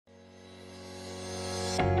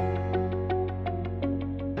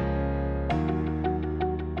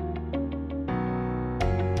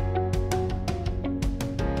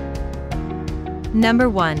Number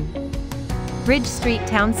 1. Bridge Street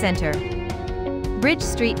Town Center. Bridge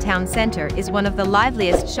Street Town Center is one of the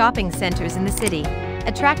liveliest shopping centers in the city,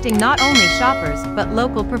 attracting not only shoppers but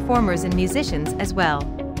local performers and musicians as well.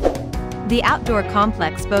 The outdoor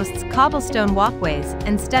complex boasts cobblestone walkways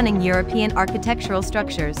and stunning European architectural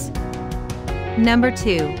structures. Number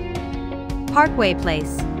 2. Parkway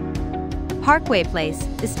Place. Parkway Place,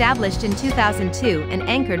 established in 2002 and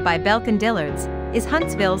anchored by Belkin Dillard's, is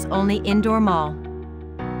Huntsville's only indoor mall.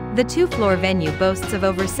 The two-floor venue boasts of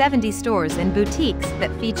over 70 stores and boutiques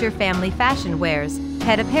that feature family fashion wares,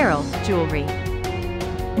 pet apparel, jewelry.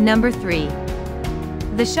 Number 3.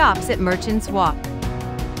 The Shops at Merchants Walk.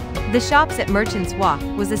 The Shops at Merchants Walk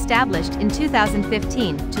was established in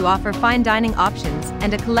 2015 to offer fine dining options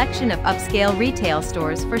and a collection of upscale retail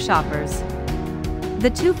stores for shoppers.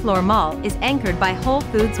 The two-floor mall is anchored by Whole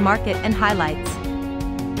Foods Market and Highlights.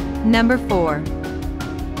 Number 4.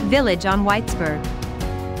 Village on Whitesburg.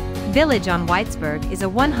 Village on Whitesburg is a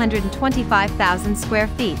 125,000 square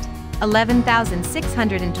feet,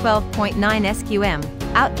 11,612.9 sqm,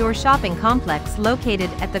 outdoor shopping complex located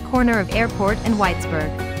at the corner of Airport and Whitesburg.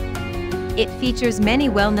 It features many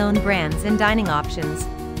well-known brands and dining options,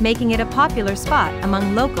 making it a popular spot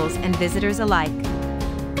among locals and visitors alike.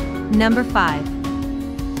 Number 5.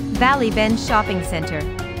 Valley Bend Shopping Center.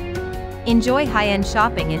 Enjoy high-end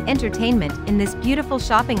shopping and entertainment in this beautiful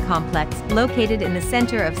shopping complex located in the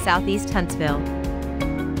center of Southeast Huntsville.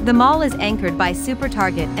 The mall is anchored by Super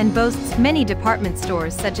Target and boasts many department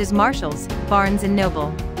stores such as Marshall's, Barnes &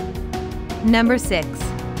 Noble. Number 6.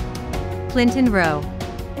 Clinton Row.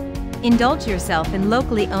 Indulge yourself in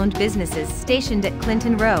locally owned businesses stationed at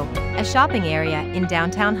Clinton Row, a shopping area in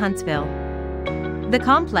downtown Huntsville. The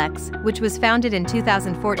complex, which was founded in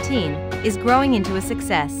 2014, is growing into a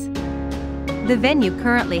success. The venue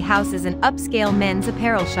currently houses an upscale men's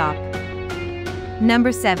apparel shop.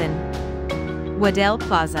 Number 7. Waddell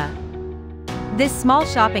Plaza. This small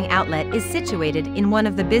shopping outlet is situated in one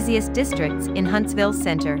of the busiest districts in Huntsville's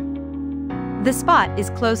center. The spot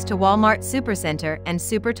is close to Walmart Supercenter and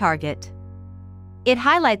Super Target. It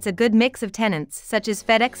highlights a good mix of tenants such as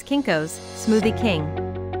FedEx, Kinko's, Smoothie King.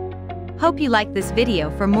 Hope you liked this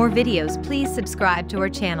video. For more videos, please subscribe to our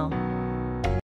channel.